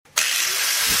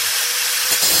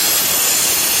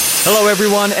Hello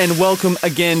everyone and welcome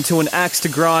again to An Axe to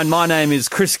Grind. My name is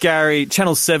Chris Gary,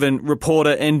 Channel 7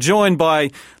 reporter, and joined by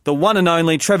the one and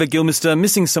only Trevor Gilmister,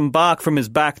 missing some bark from his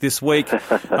back this week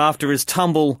after his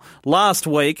tumble last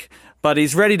week, but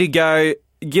he's ready to go.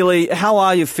 Gilly, how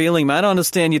are you feeling, mate? I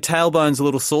understand your tailbone's a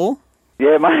little sore.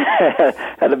 Yeah, mate,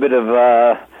 had a bit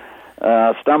of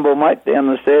stumble, mate, down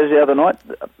the stairs the other night.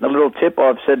 A little tip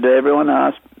I've said to everyone,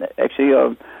 actually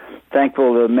I'm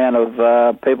thankful the amount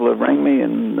of people have rang me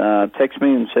and text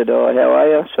me and said, "Oh, how are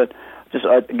you?" So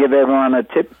I give everyone a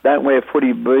tip: don't wear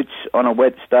footy boots on a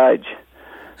wet stage.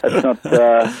 That's not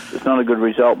it's not a good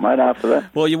result, mate. After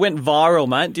that, well, you went viral,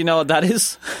 mate. Do you know what that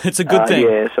is? It's a good thing.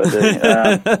 Yes,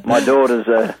 I do. My daughters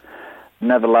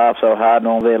never laughed so hard in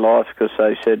all their lives because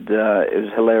they said it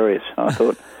was hilarious. I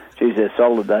thought, geez, they're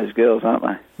solid, those girls, aren't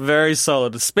they? Very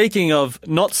solid. Speaking of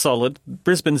not solid,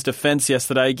 Brisbane's defence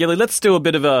yesterday. Gilly, let's do a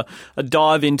bit of a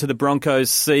dive into the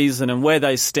Broncos' season and where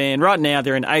they stand. Right now,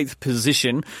 they're in 8th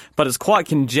position, but it's quite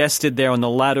congested there on the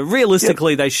ladder.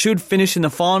 Realistically, They should finish in the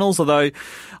finals, although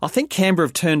I think Canberra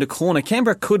have turned a corner.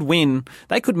 Canberra could win.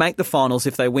 They could make the finals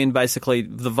if they win basically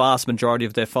the vast majority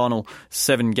of their final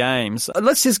 7 games.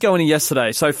 Let's just go into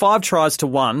yesterday. So 5 tries to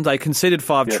 1. They conceded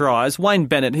 5 tries. Wayne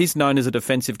Bennett, he's known as a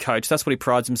defensive coach. That's what he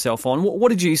prides himself on. What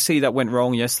did you see that went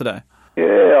wrong yesterday?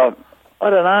 Yeah, I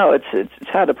don't know. It's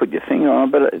hard to put your finger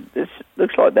on, but it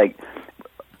looks like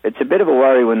it's a bit of a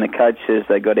worry when the coach says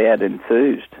they got out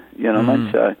enthused. You know what I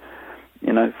mean? So,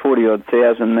 40-odd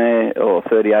thousand there, or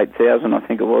 38,000, I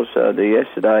think it was, there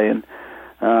yesterday, and,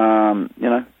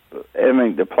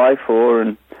 everything to play for,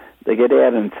 and they get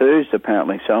out enthused,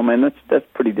 apparently. So, I mean, that's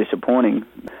pretty disappointing.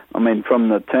 I mean, from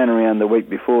the turnaround the week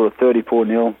before,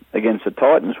 34-0 against the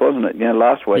Titans, wasn't it,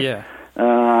 last week? Yeah.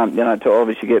 To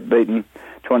obviously get beaten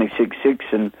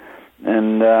 26-6,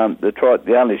 and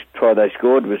the only try they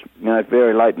scored was,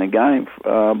 very late in the game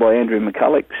by Andrew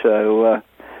McCulloch. So,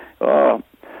 I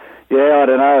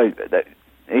don't know.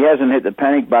 He hasn't hit the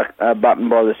panic button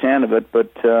by the sound of it,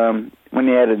 but when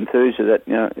you add enthusiasm, that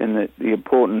in the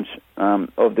importance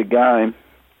of the game,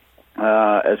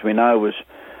 as we know, was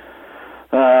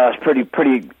pretty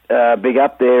big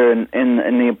up there in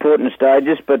the important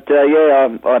stages. But I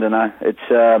don't know. It's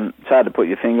hard to put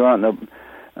your finger on it.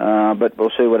 But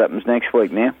we'll see what happens next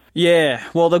week now. Yeah,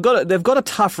 well, they've got a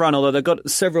tough run, although they've got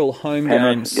several home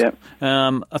games. Yep.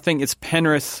 I think it's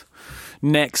Penrith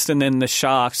next, and then the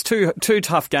Sharks. Two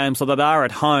tough games, although they are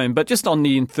at home. But just on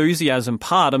the enthusiasm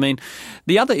part, I mean,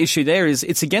 the other issue there is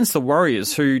it's against the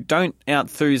Warriors, who don't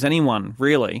out-enthuse anyone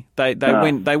really. They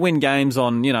win games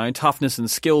on toughness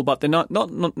and skill, but they're not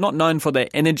known for their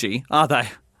energy, are they?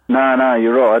 No,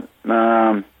 you're right.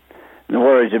 The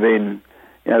Warriors have been,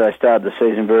 they started the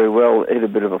season very well, hit a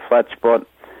bit of a flat spot,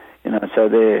 so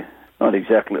they're not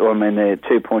exactly. I mean, they're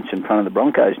 2 points in front of the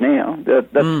Broncos now.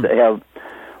 That's how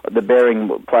the bearing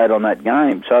played on that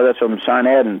game. So that's what I'm saying.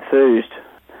 Out enthused,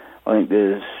 I think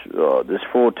there's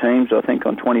 4 teams, I think,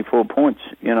 on 24 points.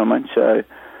 You know what I mean? So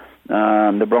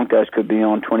the Broncos could be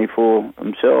on 24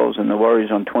 themselves, and the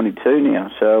Warriors on 22 now.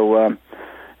 So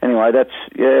anyway, that's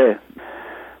I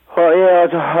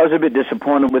was a bit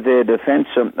disappointed with their defence.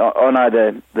 I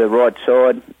know the right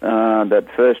side. That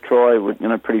first try was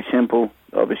pretty simple.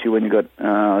 Obviously, when you got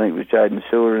I think it was Jaden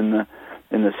Sewer in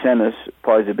the centres,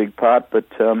 plays a big part, but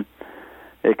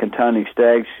Cantoni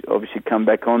Staggs obviously come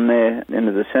back on there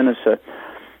into the centre. So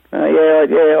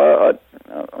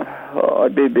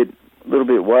I'd be a little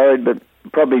bit worried, but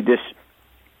probably just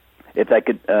if they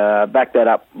could back that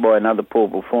up by another poor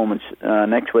performance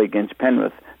next week against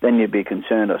Penrith, then you'd be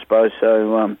concerned, I suppose.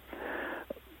 So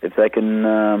if they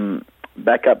can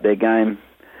back up their game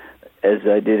as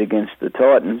they did against the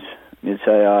Titans, you'd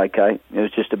say, okay, it was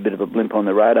just a bit of a blimp on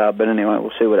the radar. But anyway,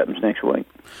 we'll see what happens next week.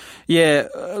 Yeah,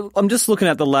 I'm just looking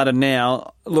at the ladder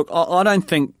now. Look, I don't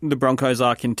think the Broncos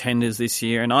are contenders this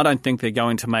year, and I don't think they're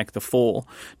going to make the 4.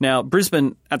 Now,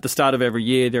 Brisbane, at the start of every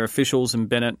year, their officials and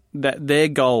Bennett, their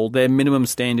goal, their minimum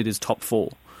standard is top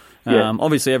 4. Yeah.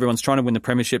 Obviously, everyone's trying to win the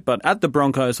premiership, but at the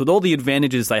Broncos, with all the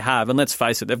advantages they have, and let's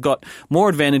face it, they've got more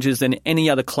advantages than any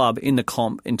other club in the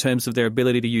comp in terms of their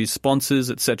ability to use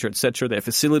sponsors, etc., their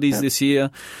facilities this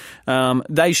year.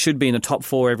 They should be in the top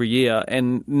 4 every year,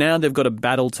 and now they've got a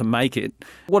battle to make it.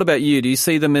 What about you? Do you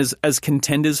see them as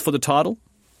contenders for the title?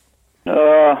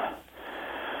 To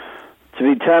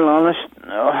be totally honest,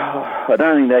 I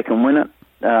don't think they can win it.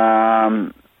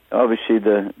 Obviously,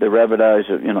 the Rabbitohs,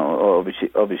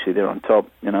 obviously they're on top.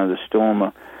 The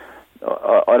Storm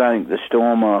I don't think the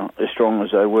Storm are as strong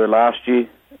as they were last year.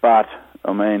 But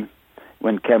I mean,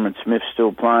 when Cameron Smith's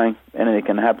still playing, anything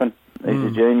can happen. He's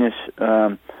a genius.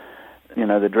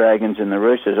 the Dragons and the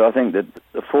Roosters. I think that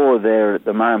the four there at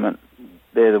the moment,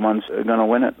 they're the ones who are going to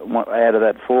win it out of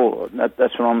that four.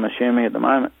 That's what I'm assuming at the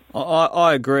moment.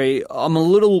 I agree. I'm a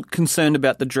little concerned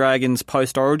about the Dragons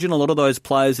post-Origin. A lot of those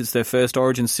players, it's their first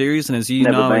Origin series, and as you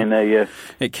Never been there, yeah.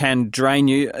 It can drain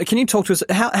you. Can you talk to us,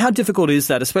 how difficult is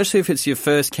that, especially if it's your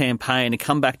first campaign, to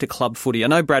come back to club footy? I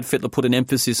know Brad Fittler put an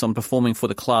emphasis on performing for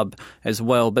the club as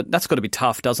well, but that's got to be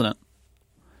tough, doesn't it?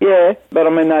 Yeah, but I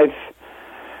mean,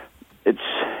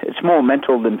 it's more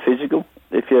mental than physical.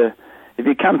 If you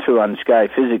come through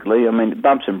unscathed physically, I mean,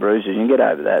 bumps and bruises, you can get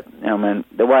over that. I mean,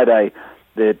 the way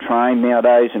they're trained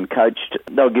nowadays and coached,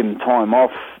 they'll give them time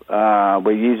off,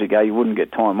 where years ago you wouldn't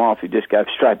get time off, you just go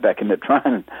straight back into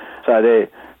training. So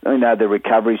the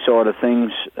recovery side of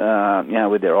things,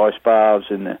 with their ice baths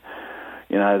and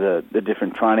the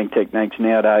different training techniques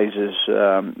nowadays is,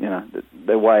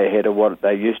 they're way ahead of what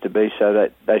they used to be, so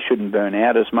that they shouldn't burn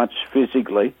out as much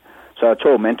physically. So it's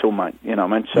all mental, mate. You know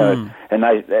what I mean? So,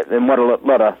 and what a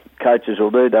lot of coaches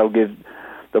will do, they'll give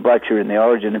the blokes who are in the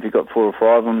Origin, if you've got 4 or 5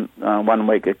 of them, 1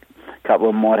 week a couple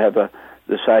of them might have go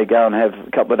and have a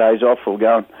couple of days off, or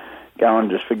go and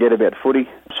just forget about footy.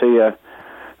 See you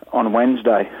on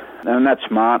Wednesday. And that's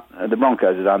smart. The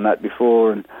Broncos have done that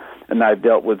before, and they've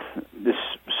dealt with this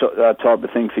type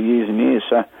of thing for years and years.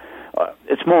 So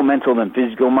it's more mental than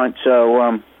physical, mate.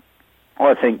 So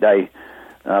I think Paul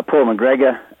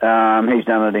McGregor, he's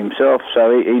done it himself,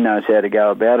 so he knows how to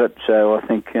go about it. So I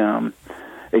think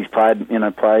he's played in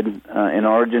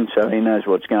Origin, so he knows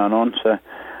what's going on. So,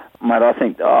 mate, I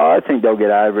think they'll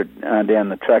get over it down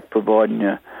the track, providing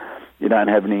you don't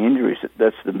have any injuries.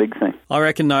 That's the big thing. I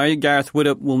reckon, though, Gareth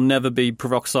Widdop will never be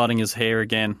peroxiding his hair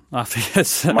again after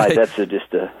yesterday. Mate, that's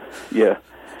yeah.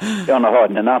 You're on a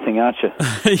hiding to nothing, aren't you?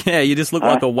 Yeah, you just look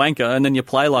like a wanker, and then you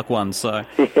play like one. So,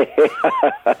 well,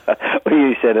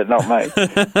 you said it, not me.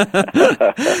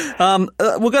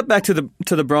 We'll get back to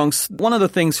the Bronx. One of the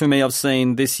things for me I've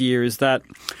seen this year is that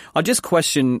I just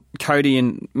question Cody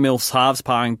and Milf's halves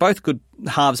pairing, both good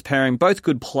halves pairing, both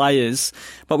good players.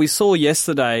 But we saw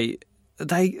yesterday,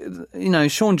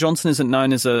 Sean Johnson isn't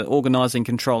known as an organising,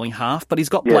 controlling half, but he's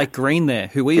got Blake Green there,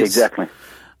 who is exactly.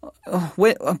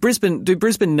 Do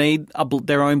Brisbane need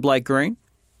their own Blake Green?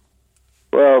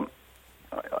 Well,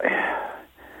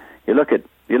 you look at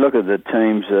the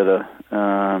teams that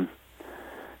are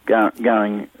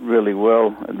going really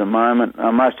well at the moment.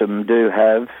 Most of them do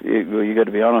have. You got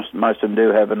to be honest. Most of them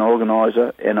do have an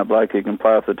organiser and a bloke who can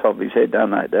play off the top of his head, don't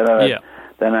they? They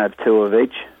don't have 2 of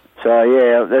each. So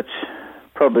yeah, that's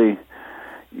probably,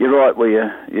 you're right where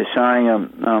you're saying.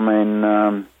 I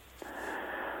mean.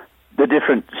 The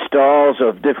different styles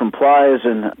of different players,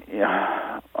 and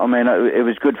I mean, it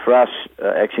was good for us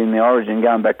actually in the Origin.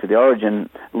 Going back to the Origin,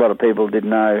 a lot of people didn't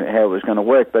know how it was going to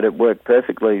work, but it worked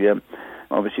perfectly.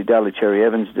 Obviously, Daly Cherry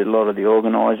Evans did a lot of the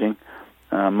organising.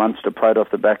 Munster played off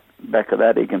the back of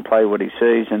that. He can play what he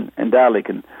sees, and Daly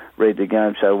can read the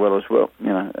game so well as well,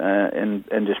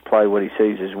 and just play what he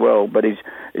sees as well. But he's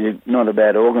not a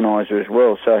bad organiser as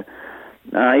well. So.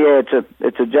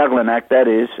 It's a juggling act, that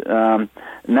is, and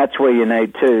that's where you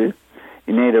need you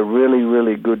need a really,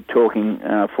 really good talking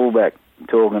fullback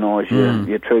to organise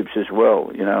your troops as well,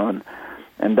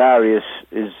 and Darius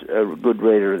is a good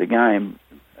reader of the game.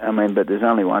 I mean, but there's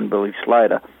only one, Billy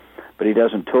Slater, but he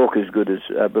doesn't talk as good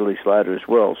as Billy Slater as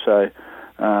well. So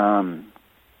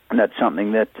that's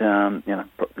something that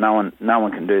no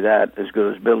one can do that as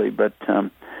good as Billy. But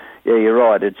you're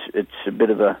right. It's a bit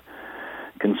of a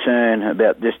concern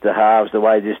about just the halves, the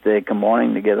way they're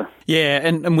combining together. Yeah,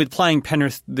 and with playing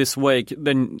Penrith this week,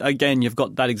 then again you've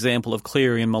got that example of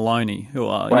Cleary and Maloney, who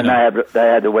are. They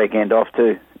had the weekend off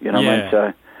too. What I mean?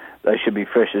 So they should be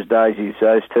fresh as daisies,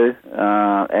 those two.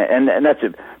 And that's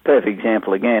a perfect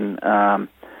example again.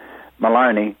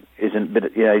 Maloney isn't,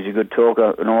 he's a good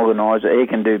talker, an organiser. He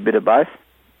can do a bit of both.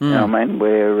 You know what I mean?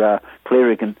 Where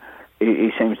Cleary can.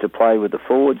 He seems to play with the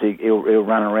forwards. He'll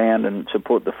run around and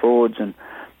support the forwards and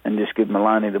just give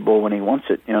Maloney the ball when he wants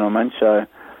it. You know what I mean? So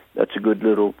that's a good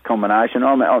little combination.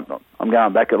 I'm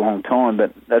going back a long time,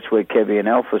 but that's where Kevy and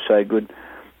Alf are so good.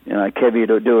 Kevy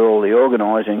to do all the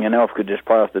organising, and Alf could just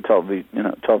play off the top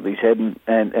of his head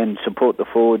and support the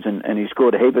forwards. And he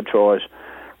scored a heap of tries,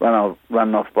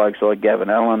 running off blokes like Gavin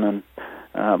Allen and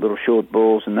little short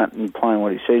balls and that, and playing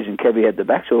what he sees. And Kevy had the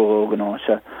backs all organised,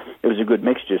 so it was a good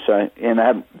mixture. So,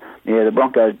 the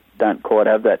Broncos don't quite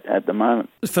have that at the moment.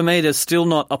 For me, there's still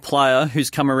not a player who's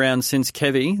come around since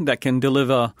Kevy that can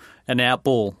deliver an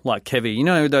outball like Kevy. You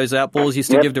know those outballs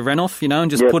used to give to Renouf, and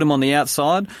just put him on the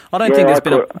outside? I don't think there's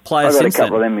been a player since then. I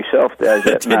got a couple of them myself.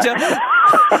 Did you?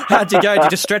 How'd you go? Did you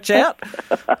just stretch out?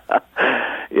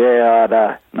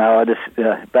 Yeah, I just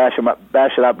bash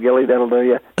it up, Gilly. That'll do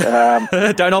you.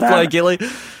 Don't offload Gilly.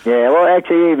 Yeah, well,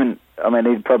 actually,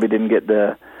 he probably didn't get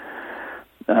the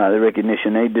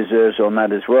recognition he deserves on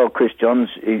that as well. Chris Johns,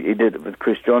 he did it with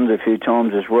Chris Johns a few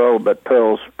times as well, but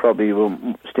Pearls probably will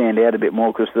stand out a bit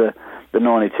more because the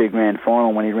 92 grand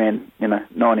final when he ran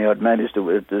 90 odd metres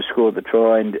to score the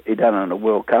try, and he done it in a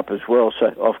World Cup as well, so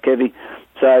off Kevy.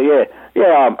 So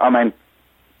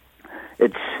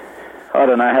it's, I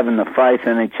don't know, having the faith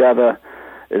in each other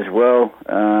as well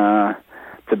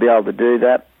to be able to do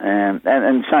that, and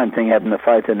same thing, having the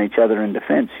faith in each other in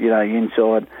defence.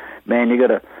 Inside man, you got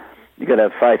to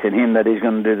have faith in him that he's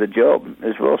going to do the job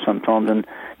as well sometimes. And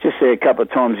just see a couple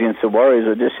of times against the Warriors,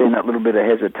 I just seen that little bit of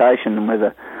hesitation and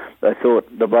whether they thought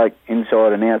the bloke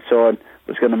inside and outside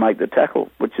was going to make the tackle,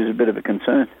 which is a bit of a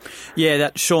concern. Yeah,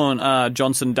 that Sean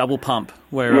Johnson double pump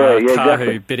where Kahu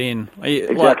exactly. bit in.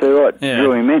 Exactly right. Yeah.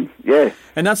 Drew him in, yeah.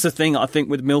 And that's the thing, I think,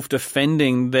 with Milf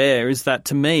defending there is that,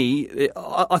 to me,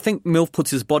 I think Milf puts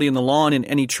his body on the line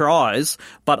and he tries,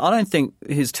 but I don't think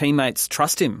his teammates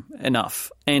trust him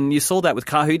enough. And you saw that with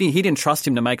Kahu. He didn't trust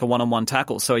him to make a one-on-one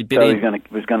tackle, so he bit in. He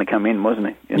was going to come in,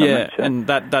 wasn't he? And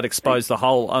that exposed the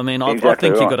hole. I mean, exactly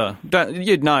I think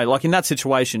you'd know, like in that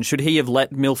situation, should he have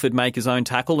let Milford make his own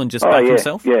tackle and just back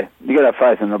himself? Yeah, you got to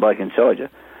have faith in the bloke inside you.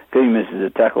 If he misses a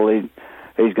tackle,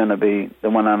 he's going to be the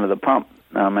one under the pump.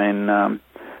 I mean,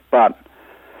 but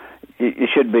you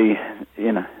should be,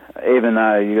 even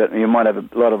though you might have a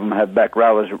lot of them have back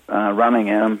rowers running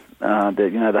at them,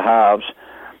 the halves,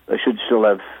 they should still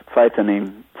have faith in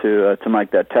him to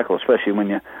make that tackle, especially when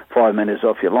you're 5 metres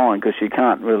off your line, because you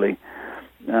can't really.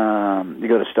 You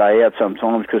got to stay out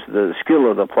sometimes because the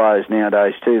skill of the players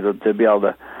nowadays too to be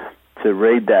able to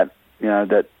read that,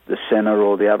 that the centre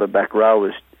or the other back row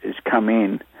is come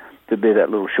in to be that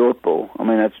little short ball. I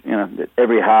mean, that's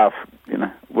every half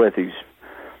worth his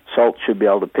salt should be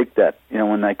able to pick that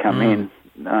when they come in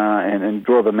and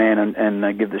draw the man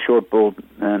and give the short ball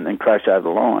and crash over the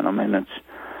line. I mean, it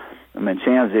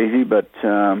sounds easy, but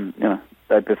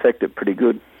they perfect it pretty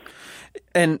good.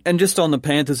 And just on the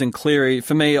Panthers and Cleary,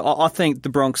 for me, I think the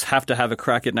Bronx have to have a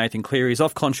crack at Nathan Cleary. He's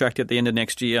off contract at the end of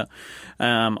next year.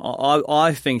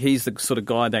 I think he's the sort of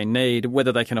guy they need.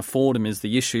 Whether they can afford him is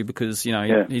the issue because,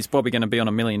 he's probably going to be on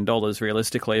 $1 million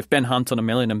realistically. If Ben Hunt's on $1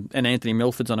 million and Anthony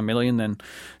Milford's on $1 million, then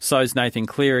so's Nathan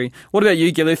Cleary. What about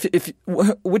you, Gil?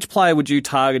 Which player would you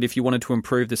target if you wanted to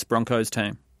improve this Broncos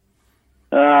team?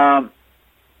 Tough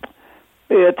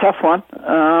one.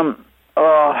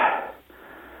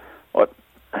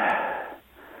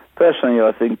 Personally,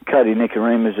 I think Cody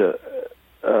Nikorima is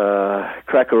a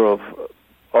cracker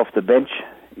off the bench.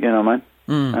 You know what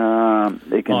I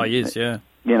mean? He is, yeah.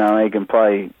 He can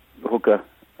play hooker,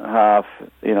 half.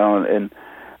 And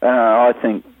I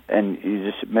think, and you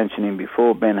just mentioned him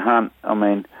before, Ben Hunt. I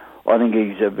mean, I think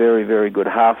he's a very, very good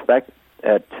halfback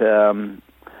at club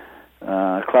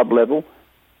level,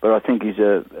 but I think he's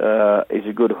a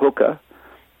good hooker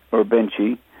or a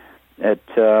benchy at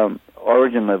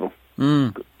Origin level.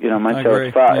 I so agree.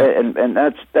 It's far, yeah. and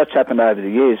that's happened over the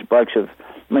years. Blokes have,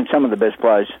 some of the best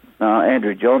players.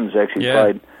 Andrew Johns actually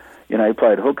played, he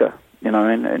played hooker, in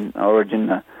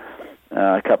Origin a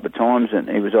couple of times, and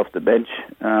he was off the bench.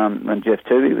 And Jeff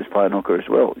Toohey was playing hooker as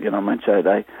well.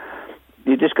 So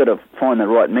you just got to find the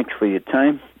right mix for your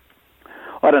team.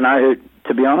 I don't know who,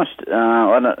 to be honest.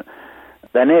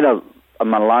 They need a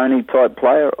Maloney type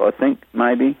player, I think,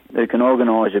 maybe, who can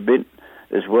organise a bit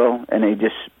as well, and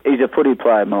he's a footy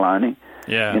player, Maloney.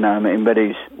 Yeah. But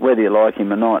he's, whether you like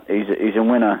him or not, he's a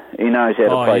winner. He knows how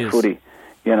to play footy.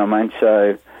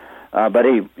 So, but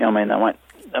they won't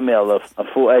be able to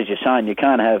afford, as you're saying, you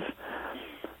can't have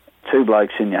two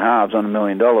blokes in your halves on $1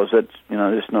 million. That's,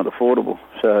 just not affordable.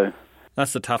 So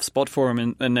that's the tough spot for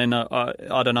him, and then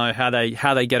I don't know how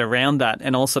they get around that,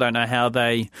 and also don't know how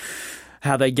they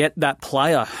get that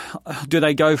player. Do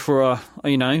they go for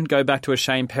go back to a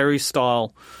Shane Perry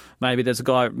style? Maybe there's a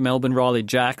guy at Melbourne, Riley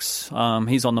Jacks.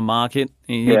 He's on the market.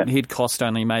 He'd cost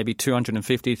only maybe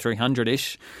 250,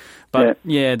 300-ish. But,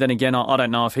 then again, I don't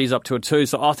know if he's up to it too.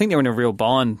 So I think they're in a real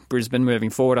bind, Brisbane,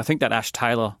 moving forward. I think that Ash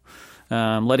Taylor,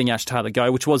 letting Ash Taylor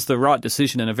go, which was the right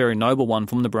decision and a very noble one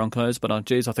from the Broncos. But, I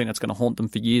think that's going to haunt them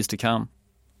for years to come.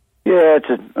 Yeah,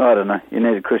 I don't know. You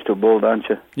need a crystal ball, don't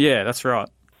you? Yeah, that's right.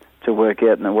 To work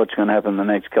out what's going to happen in the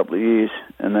next couple of years.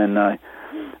 And then I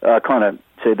kind of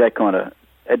see that kind of,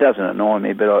 it doesn't annoy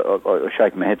me, but I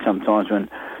shake my head sometimes when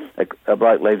a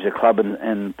bloke leaves a club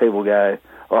and people go,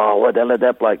 oh, they let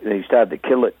that bloke, he started to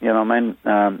kill it, and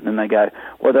they go,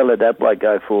 they let that bloke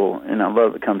go for, a lot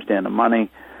of it comes down to money,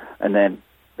 and then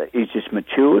he's just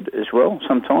matured as well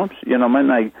sometimes. You know what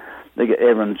I mean? They get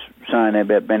everyone's saying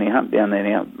about Benny Hunt down there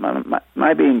now.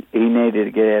 Maybe he needed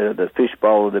to get out of the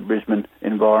fishbowl of the Brisbane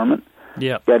environment.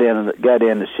 Yeah. Go down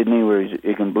to Sydney where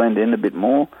he can blend in a bit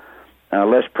more.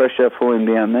 Less pressure for him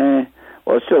down there.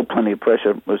 Well, there's still plenty of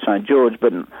pressure with St George,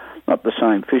 but not the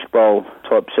same fishbowl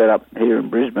type setup here in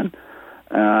Brisbane.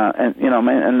 And you know, I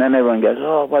mean, and then everyone goes,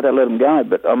 "Oh, why they let him go?"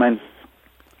 But I mean,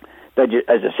 as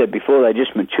I said before, they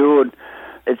just matured.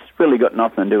 It's really got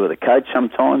nothing to do with the coach.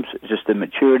 Sometimes it's just the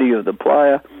maturity of the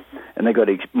player, and they got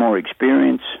more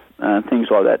experience, things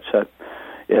like that. So,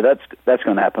 yeah, that's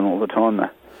going to happen all the time,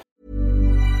 though.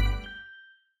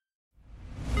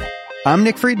 I'm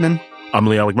Nick Friedman. I'm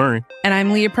Lee Alec Murray. And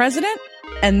I'm Leah President.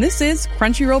 And this is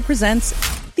Crunchyroll Presents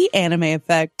The Anime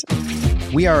Effect.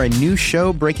 We are a new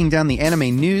show breaking down the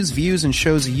anime news, views, and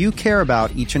shows you care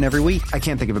about each and every week. I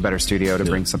can't think of a better studio to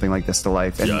bring something like this to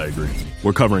life. And I agree.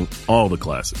 We're covering all the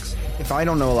classics. if I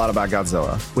don't know a lot about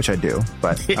Godzilla, which I do,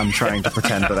 but I'm trying to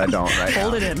pretend that I don't right now.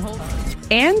 Hold it in.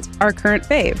 And our current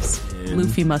faves.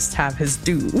 Luffy must have his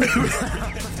due.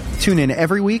 Tune in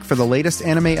every week for the latest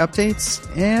anime updates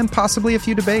and possibly a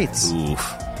few debates.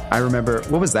 Oof. I remember,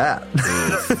 what was that?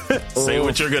 Say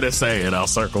what you're going to say and I'll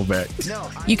circle back.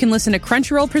 You can listen to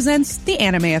Crunchyroll Presents The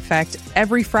Anime Effect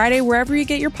every Friday wherever you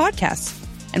get your podcasts.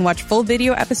 And watch full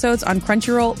video episodes on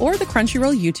Crunchyroll or the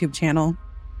Crunchyroll YouTube channel.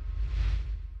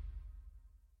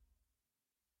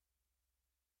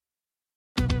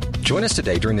 Join us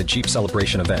today during the Jeep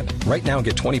Celebration event. Right now,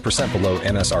 get 20% below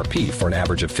MSRP for an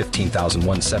average of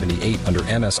 $15,178 under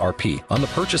MSRP on the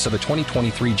purchase of a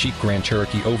 2023 Jeep Grand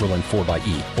Cherokee Overland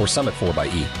 4xE or Summit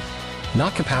 4xE.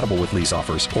 Not compatible with lease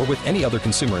offers or with any other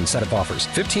consumer incentive offers.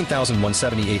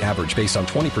 $15,178 average based on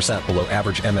 20% below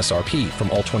average MSRP from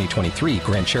all 2023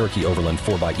 Grand Cherokee Overland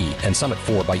 4xE and Summit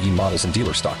 4xE models in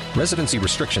dealer stock. Residency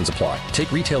restrictions apply.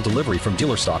 Take retail delivery from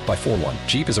dealer stock by 4/1.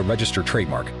 Jeep is a registered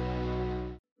trademark.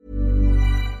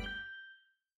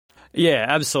 Yeah,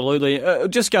 absolutely.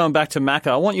 Just going back to Macca,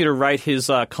 I want you to rate his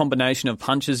combination of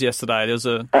punches yesterday. There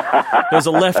was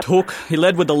a left hook. He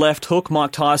led with the left hook,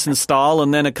 Mike Tyson style,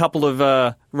 and then a couple of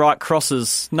right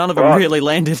crosses. None of them really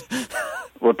landed.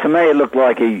 Well, to me, it looked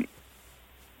like he,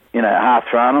 half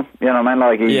thrown him. You know what I mean?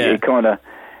 Like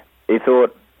he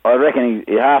thought, I reckon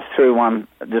he half threw one,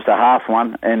 just a half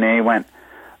one, and then he went,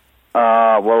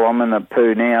 well, I'm in the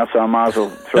poo now, so I might as well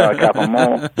throw a couple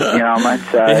more. You know what I mean?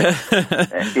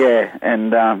 So, yeah,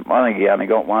 and I think he only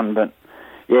got one, but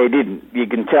yeah, he didn't. You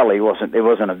can tell he wasn't. It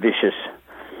wasn't a vicious.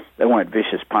 They weren't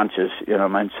vicious punches. You know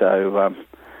what I mean? So,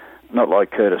 not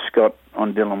like Curtis Scott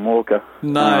on Dylan Walker.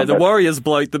 No, the Warriors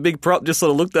bloke, the big prop, just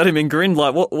sort of looked at him and grinned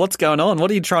like, "What's going on? What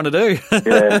are you trying to do?"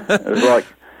 Yeah, it was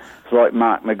like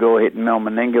Mark McGaw hitting Mel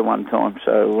Meninga one time.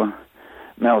 So.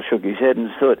 Mel shook his head and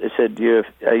said,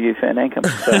 are you fan income?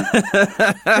 So,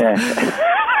 yeah.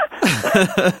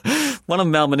 One of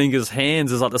Mel Meninga's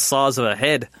hands is like the size of a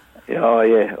head. Oh,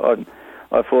 yeah.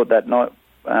 I fought that night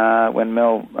when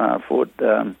Mel fought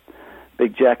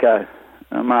Big Jacko,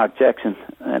 Mark Jackson,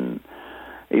 and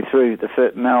he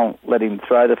Mel let him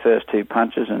throw the first two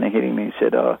punches and he hit him and he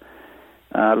said,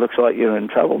 looks like you're in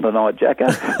trouble tonight, Jacko.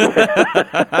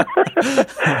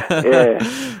 Yeah.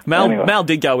 Mel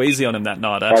did go easy on him that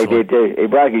night, actually. He did too. He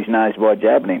broke his nose by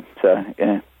jabbing him. So,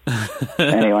 yeah.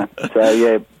 Anyway, so,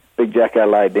 yeah, Big Jacko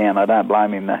laid down. I don't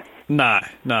blame him, though. No.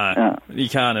 You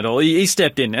can't at all. He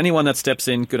stepped in. Anyone that steps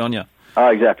in, good on you. Oh,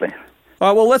 exactly. All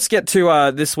right, well, let's get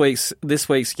to this week's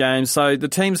game. So the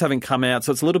teams haven't come out,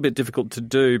 so it's a little bit difficult to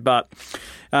do, but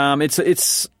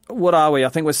it's what are we? I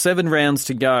think we're 7 rounds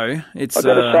to go. I've got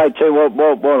to say, too,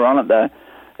 while we're on it, though,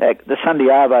 the Sunday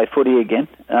Arvo footy again.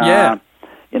 Yeah.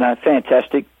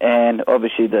 Fantastic. And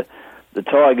obviously the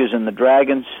Tigers and the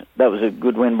Dragons, that was a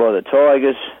good win by the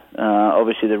Tigers.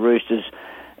 Obviously the Roosters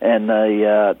and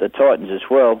the Titans as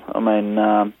well. I mean,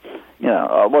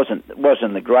 it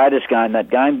wasn't the greatest game, that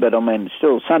game, but I mean,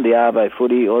 still Sunday Arvo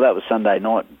footy, or that was Sunday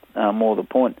night, more the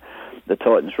point, the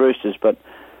Titans Roosters. But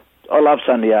I love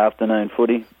Sunday afternoon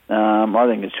footy. I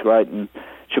think it's great and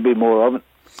should be more of it.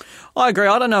 I agree.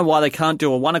 I don't know why they can't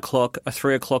do a 1 o'clock, a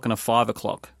 3 o'clock and a 5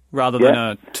 o'clock rather than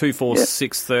a 2, 4,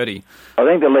 6:30. I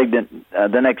think the league,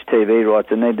 the next TV rights,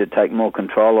 they need to take more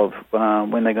control of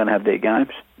when they're going to have their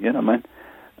games. You know what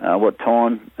I mean? What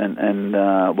time and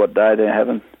what day they're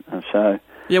having. So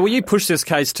yeah, well, you pushed this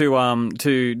case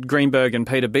to Greenberg and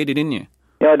Peter Beattie, didn't you?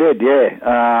 Yeah, I did,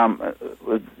 yeah.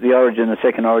 With the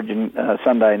second Origin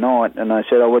Sunday night, and they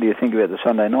said, what do you think about the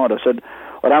Sunday night? I said,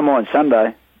 I don't mind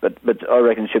Sunday, but I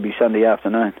reckon it should be Sunday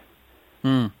afternoon.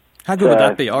 How good would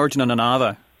that be, Origin and an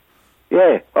Arvo?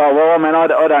 Yeah. Oh, well, I mean, I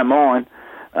don't mind,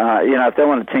 if they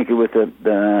want to tinker with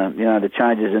the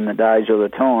changes in the days or the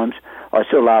times, I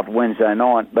still love Wednesday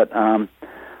night. But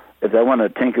if they want to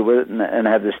tinker with it and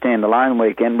have the standalone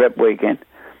weekend, rep weekend,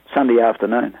 Sunday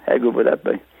afternoon, how good would that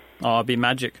be? Oh, it'd be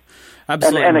magic.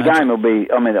 Absolutely. And the magic. game will be,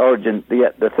 the Origin,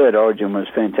 the third Origin was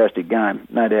a fantastic game,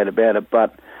 no doubt about it,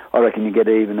 but I reckon you get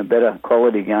even a better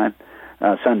quality game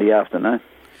Sunday afternoon.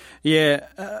 Yeah,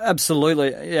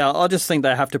 absolutely. Yeah, I just think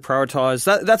they have to prioritise.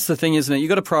 That's the thing, isn't it? You've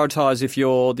got to prioritise if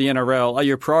you're the NRL. Are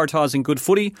you prioritising good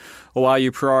footy or are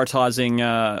you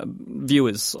prioritising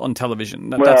viewers on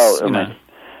television?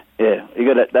 Yeah, they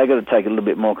got to take a little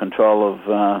bit more control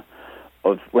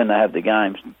of when they have the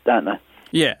games, don't they?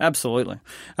 Yeah, absolutely.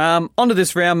 Onto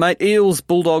this round, mate. Eels,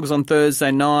 Bulldogs on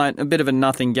Thursday night. A bit of a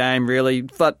nothing game, really.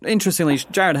 But interestingly,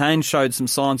 Jared Haynes showed some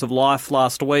signs of life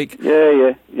last week.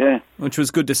 Yeah. Which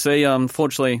was good to see.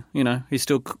 Unfortunately, he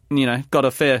still, got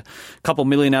a fair couple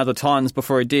million out of the Titans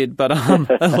before he did. But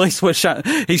at least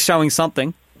he's showing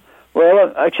something.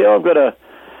 Well, actually, I've got to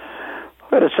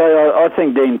say, I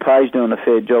think Dean Pay's doing a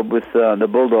fair job with the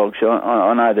Bulldogs.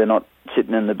 I know they're not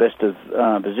sitting in the best of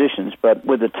positions, but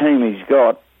with the team he's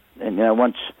got, and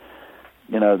once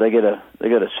they get a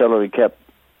salary cap,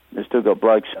 they've still got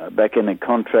blokes back in their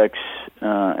contracts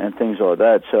and things like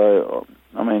that. So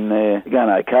they're going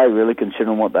okay, really,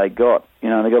 considering what they got. They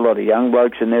got a lot of young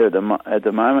blokes in there at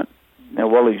the moment. Now,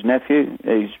 Wally's nephew,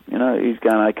 he's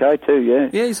going okay too. Yeah.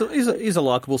 Yeah, he's a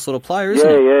likeable sort of player, isn't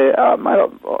he? Yeah. Mate,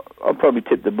 I'll probably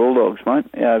tip the Bulldogs, mate,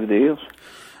 over the Eels.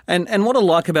 And what I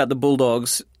like about the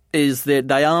Bulldogs is that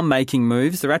they are making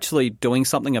moves. They're actually doing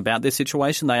something about their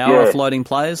situation. They are offloading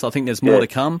players. I think there's more to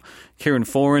come. Kieran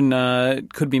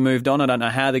Foran could be moved on. I don't know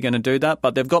how they're going to do that,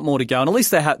 but they've got more to go. And at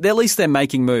least they're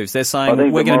making moves. They're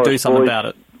saying we're going to do something about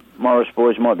it. Morris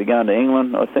boys might be going to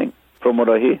England, I think, from what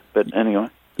I hear. But anyway.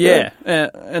 Yeah,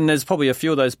 and there's probably a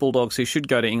few of those Bulldogs who should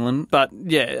go to England. But,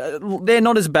 yeah, they're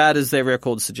not as bad as their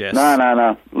record suggests. No.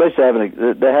 At least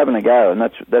they're having a go, and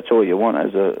that's all you want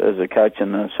as a coach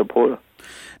and a supporter.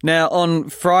 Now, on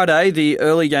Friday, the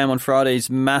early game on Friday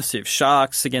is massive.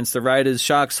 Sharks against the Raiders.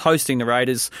 Sharks hosting the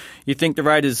Raiders. You think the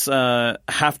Raiders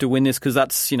have to win this because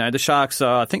that's, the Sharks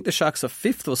are, I think the Sharks are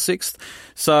 5th or 6th.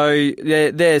 So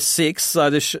they're 6th. So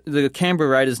the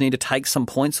Canberra Raiders need to take some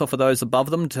points off of those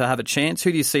above them to have a chance.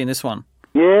 Who do you see in this one?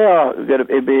 Yeah,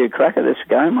 it'd be a cracker, this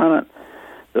game, won't it?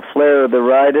 The flair of the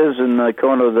Raiders and the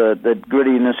kind of the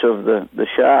grittiness of the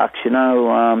Sharks,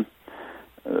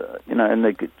 and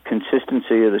the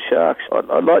consistency of the Sharks.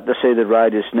 I'd like to see the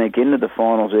Raiders sneak into the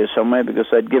finals there somewhere because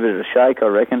they'd give it a shake, I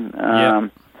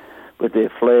reckon, with their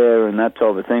flair and that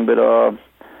type of thing. But,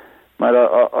 mate,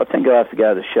 I think I have to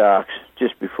go to the Sharks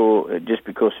just because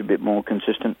they're a bit more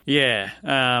consistent. Yeah,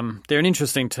 they're an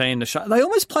interesting team. The Sharks. They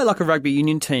almost play like a rugby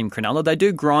union team, Cronulla. They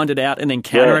do grind it out and then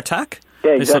counter-attack.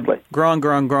 Yeah, exactly. Grind,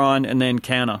 and then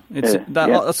counter.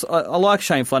 I like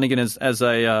Shane Flanagan as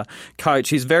a coach.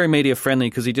 He's very media friendly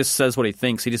because he just says what he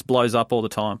thinks. He just blows up all the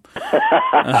time.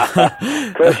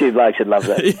 Of course, you blokes should love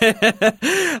that.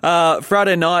 Yeah.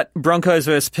 Friday night, Broncos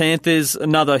versus Panthers,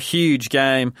 another huge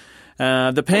game.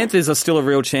 The Panthers are still a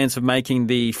real chance of making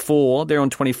the 4. They're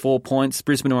on 24 points.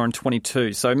 Brisbane are on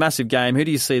 22. So massive game. Who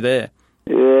do you see there?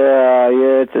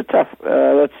 Yeah, it's a tough.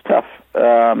 That's tough.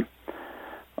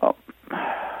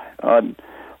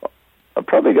 I've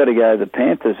probably got to go to the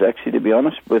Panthers, actually, to be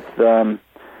honest, with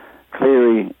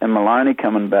Cleary and Maloney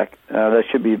coming back. They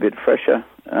should be a bit fresher.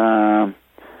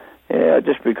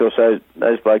 Just because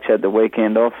those blokes had the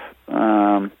weekend off,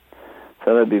 so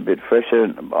they'll be a bit fresher.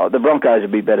 The Broncos will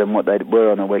be better than what they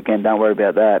were on the weekend. Don't worry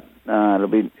about that.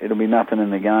 It'll be nothing in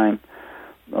the game.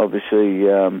 Obviously,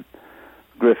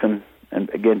 Griffin and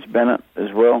against Bennett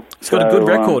as well. He's got a good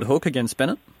record, Hook, against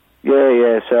Bennett.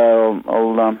 Yeah. So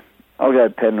I'll go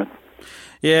Penrith.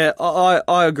 Yeah,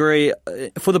 I agree.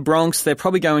 For the Bronx, they're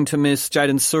probably going to miss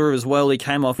Jaden Sewer as well. He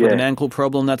came off with an ankle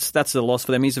problem. That's a loss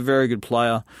for them. He's a very good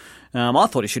player. I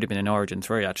thought he should have been in Origin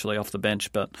 3, actually, off the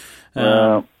bench. But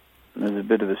there's a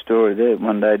bit of a story there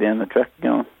one day down the track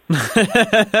going.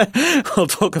 We'll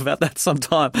talk about that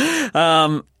sometime.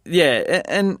 And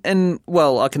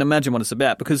I can imagine what it's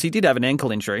about because he did have an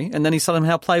ankle injury and then he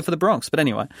somehow played for the Bronx. But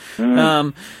anyway,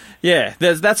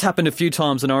 that's happened a few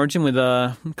times in Origin with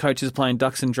coaches playing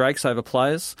ducks and drakes over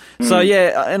players. So,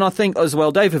 and I think as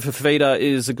well, David Fifita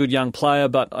is a good young player,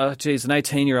 but, an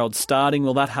 18-year-old starting,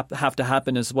 will that have to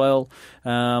happen as well?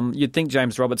 You'd think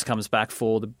James Roberts comes back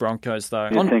for the Broncos, though.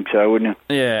 You'd think so, wouldn't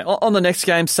you? Yeah. On the next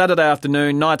game, Saturday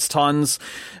afternoon, Knights Titans.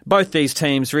 Both these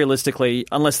teams, realistically,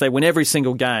 unless they win every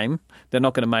single game, they're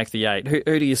not going to make the 8.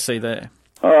 Who do you see there?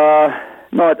 I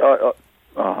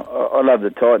love the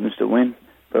Titans to win,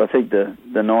 but I think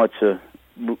the Knights are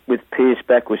with Pearce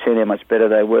back, we've seen how much better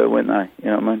they were, weren't they?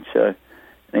 You know what I mean? So,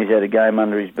 and he's had a game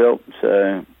under his belt,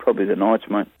 so probably the Knights,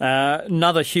 mate.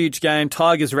 Another huge game,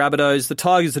 Tigers-Rabbitohs. The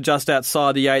Tigers are just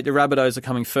outside the 8. The Rabbitohs are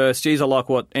coming first. Geez, I like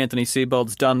what Anthony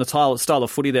Seibold's done. The style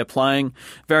of footy they're playing,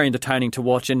 very entertaining to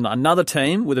watch. And another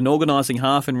team with an organising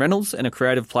half in Reynolds and a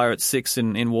creative player at 6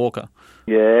 in Walker.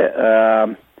 Yeah,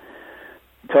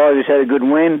 Tigers had a good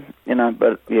win, you know,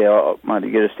 but yeah, mate,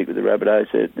 you got to stick with the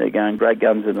Rabbitohs. They're going great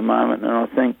guns at the moment, and I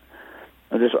think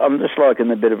I'm just liking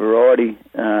the bit of variety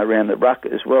around the ruck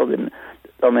as well.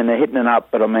 I mean, they're hitting it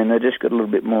up, but I mean, they've just got a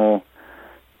little bit more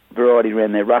variety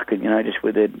around their ruck, and, you know, just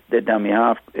with their dummy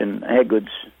half and Haggood's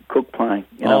Cook playing.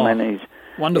 You know, I mean,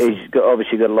 wonderful. He's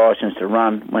obviously got a licence to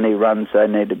run. When he runs, they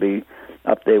need to be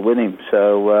up there with him.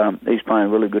 So he's playing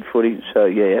really good footy. So,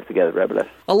 yeah, you have to go to the Rabbitohs.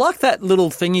 I like that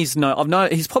little thing he's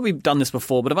probably done this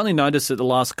before, but I've only noticed it the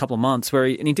last couple of months where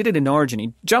he did it in Origin.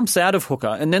 He jumps out of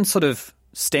hooker and then sort of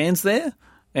stands there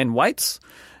and waits.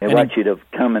 They want you to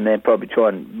come and then probably try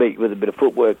and beat with a bit of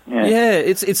footwork. Yeah,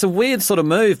 it's a weird sort of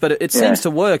move, but it seems to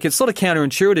work. It's sort of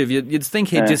counterintuitive. You'd think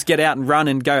he'd just get out and run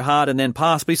and go hard and then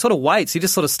pass, but he sort of waits. He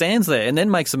just sort of stands there and then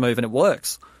makes a move, and it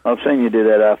works. I've seen you do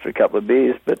that after a couple of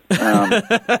beers, but...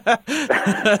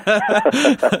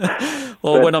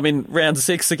 when I'm in round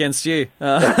 6 against you,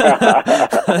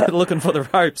 looking for the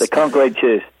ropes. The concrete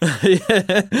cheers.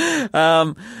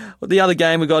 The other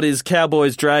game we got is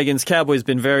Cowboys-Dragons. Cowboys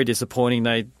been very disappointing.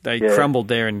 They crumbled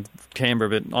there in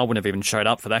Canberra, but I wouldn't have even showed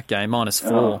up for that game.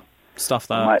 -4. Stuff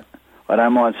that. Mate, I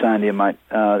don't mind saying to you, mate,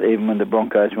 even when the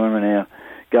Broncos were now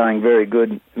going very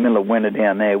good, middle of winter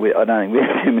down there, I don't think we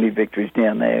have too many victories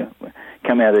down there.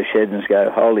 Come out of the sheds and go,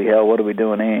 holy hell, what are we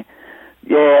doing here?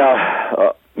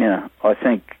 Yeah, you know, I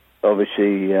think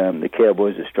obviously the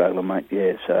Cowboys are struggling, mate.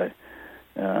 Yeah, so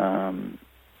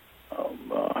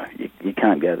you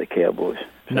can't go to the Cowboys.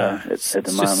 No, it's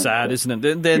just sad, isn't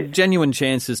it? They're genuine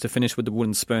chances to finish with the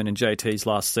wooden spoon in JT's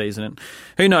last season. And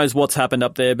who knows what's happened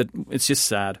up there, but it's just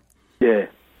sad. Yeah.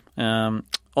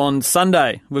 On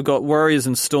Sunday, we've got Warriors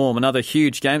and Storm, another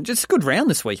huge game. Just a good round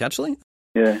this week, actually.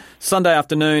 Yeah. Sunday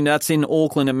afternoon, that's in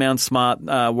Auckland at Mount Smart,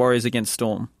 Warriors against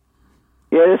Storm.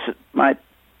 Yeah, mate,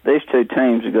 these two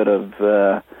teams have got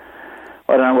I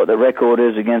don't know what the record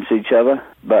is against each other,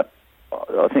 but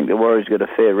I think the Warriors got a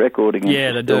fair record against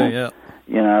the Storm. They do, yeah.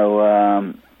 You know,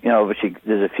 obviously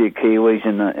there's a few Kiwis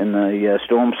in the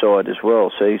Storm side as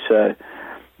well, see, so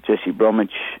Jesse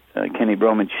Bromwich, Kenny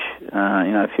Bromwich,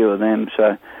 a few of them.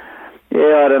 So,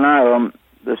 yeah, I don't know.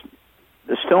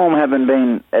 The Storm haven't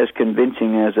been as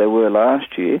convincing as they were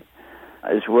last year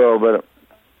as well, but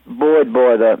buoyed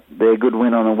by their good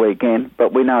win on the weekend.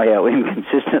 But we know how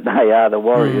inconsistent they are, the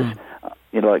Warriors.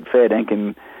 Fair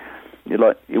dinkum,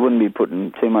 you wouldn't be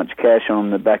putting too much cash on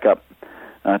the backup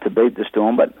to beat the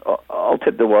Storm, but I'll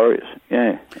tip the Warriors,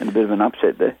 and a bit of an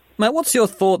upset there. Mate, what's your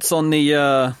thoughts on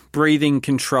the breathing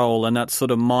control and that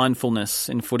sort of mindfulness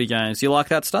in footy games? Do you like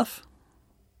that stuff?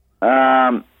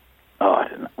 I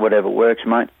don't know. Whatever works,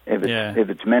 mate. If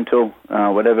it's mental,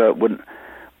 whatever, it wouldn't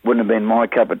have been my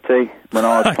cup of tea when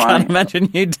I was playing. I can't imagine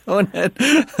you doing it.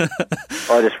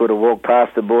 I just would have walked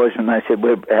past the boys when they said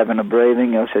we're having a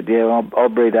breathing. I said, yeah, I'll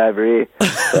breathe over here.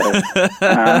 So,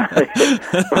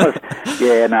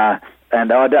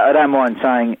 and I don't mind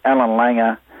saying Alan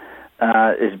Langer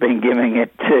has been giving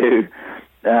it to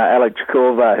Alex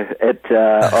Corvo at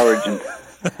Origin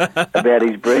about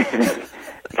his breathing.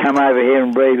 Come over here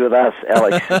and breathe with us,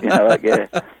 Alex.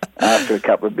 After a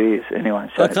couple of beers.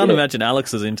 Anyway, so, I can't imagine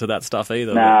Alex is into that stuff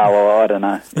either. No, well, I don't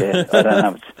know. Yeah, I don't know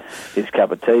if it's his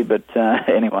cup of tea, but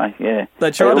anyway, yeah.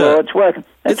 They try it's working.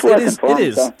 It's working fine. It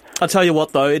is. So. I'll tell you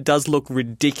what, though, it does look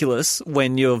ridiculous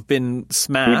when you've been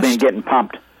smashed. You've been getting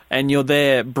pumped. And you're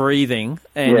there breathing,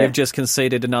 and you've just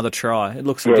conceded another try. It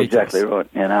looks ridiculous. Yeah, exactly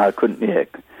right. I couldn't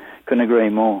agree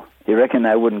more. You reckon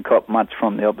they wouldn't cop much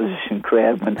from the opposition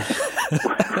crowd when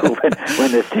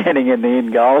they're standing in the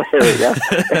in-goal area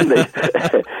and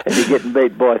you're getting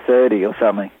beat by 30 or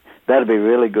something? That'd be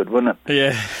really good, wouldn't it?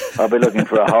 Yeah. I'd be looking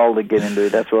for a hole to get into.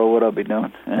 That's what I'd be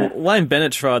doing. Yeah. Well, Wayne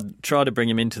Bennett tried to bring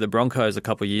him into the Broncos a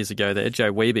couple of years ago there.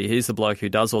 Joe Weeby, he's the bloke who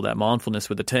does all that mindfulness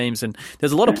with the teams. And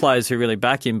there's a lot of players who really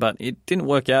back him, but it didn't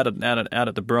work out at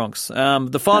the Bronx.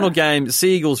 The final game,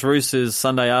 Sea Eagles Roosters,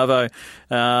 Sunday Arvo,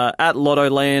 at Lotto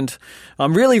Land.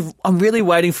 I'm really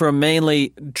waiting for a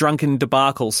Manly drunken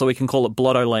debacle so we can call it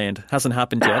Blotto Land. Hasn't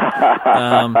happened yet.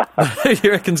 Who do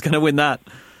you reckon's going to win that?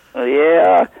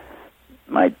 Yeah,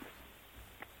 mate.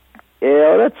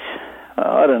 Yeah,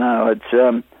 I don't know.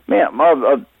 It's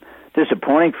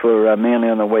disappointing for Manly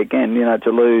on the weekend. To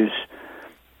lose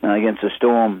against the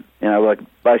Storm like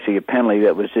basically a penalty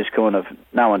that was just kind of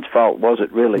no one's fault, was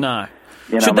it really? No.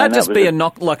 Should that just be a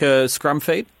knock, like a scrum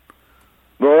feed?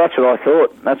 Well, that's what I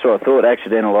thought.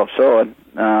 Accidental offside.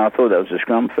 I thought that was a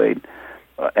scrum feed.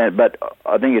 But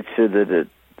I think it's to the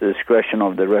discretion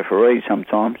of the referee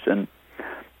sometimes, and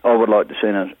I would like to see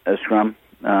a scrum.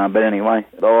 But anyway,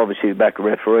 I'll obviously back the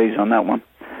referees on that one,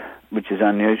 which is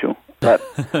unusual. But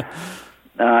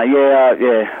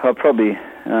I'll probably,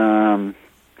 I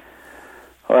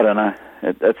don't know.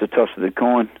 That's a toss of the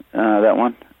coin, that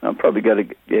one. I'll probably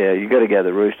you got to go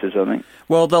the Roosters, I think.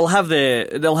 Well, they'll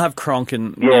have Cronk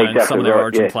and exactly some of their right.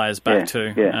 Origin players back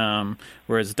too. Yeah.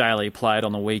 Whereas Daly played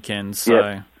on the weekends,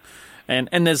 so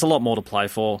and there's a lot more to play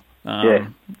for.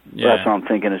 That's what I'm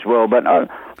thinking as well. But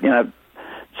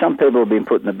some people have been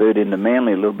putting the boot into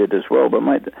Manly a little bit as well. But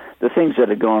mate, the things that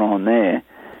have gone on there,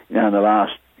 in the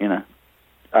last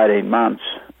 18 months,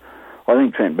 I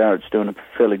think Trent Barrett's doing a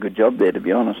fairly good job there, to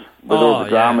be honest, with all the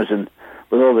dramas and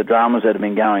with all the dramas that have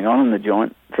been going on in the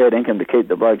joint. Fair income to keep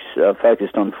the blokes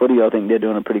focused on footy. I think they're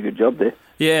doing a pretty good job there.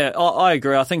 Yeah, I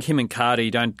agree. I think him and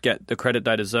Cardi don't get the credit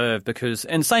they deserve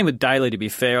and same with Daly, to be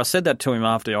fair. I said that to him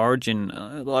after Origin,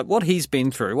 like what he's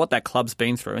been through, what that club's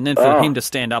been through, and then for him to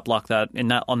stand up like that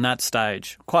on that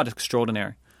stage, quite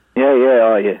extraordinary. Yeah.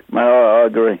 Mate, I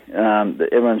agree.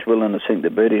 Everyone's willing to sink the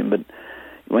boot in, but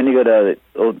when you got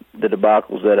all the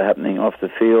debacles that are happening off the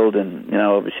field, and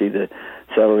obviously the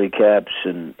salary caps,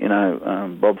 and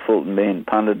Bob Fulton being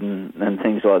punted and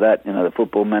things like that, the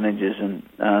football managers and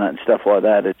stuff like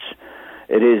that, it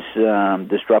is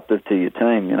disruptive to your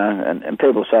team, and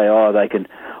people say, they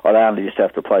only just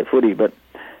have to play footy, but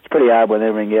it's pretty hard when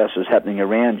everything else is happening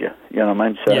around you. You know what I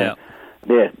mean? So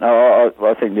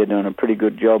I think they're doing a pretty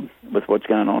good job with what's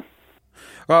going on.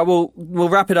 All right, we'll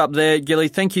wrap it up there, Gilly.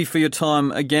 Thank you for your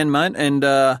time again, mate, and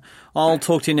I'll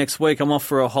talk to you next week. I'm off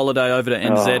for a holiday over to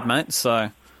NZ, mate. So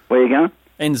where you going?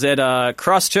 NZ,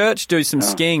 Christchurch, do some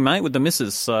skiing, mate, with the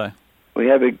missus. So we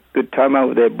have a good time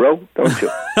over there, bro, don't you?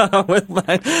 I will,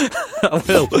 mate. I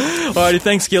will. All righty,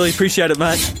 thanks, Gilly. Appreciate it,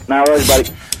 mate. No worries, buddy.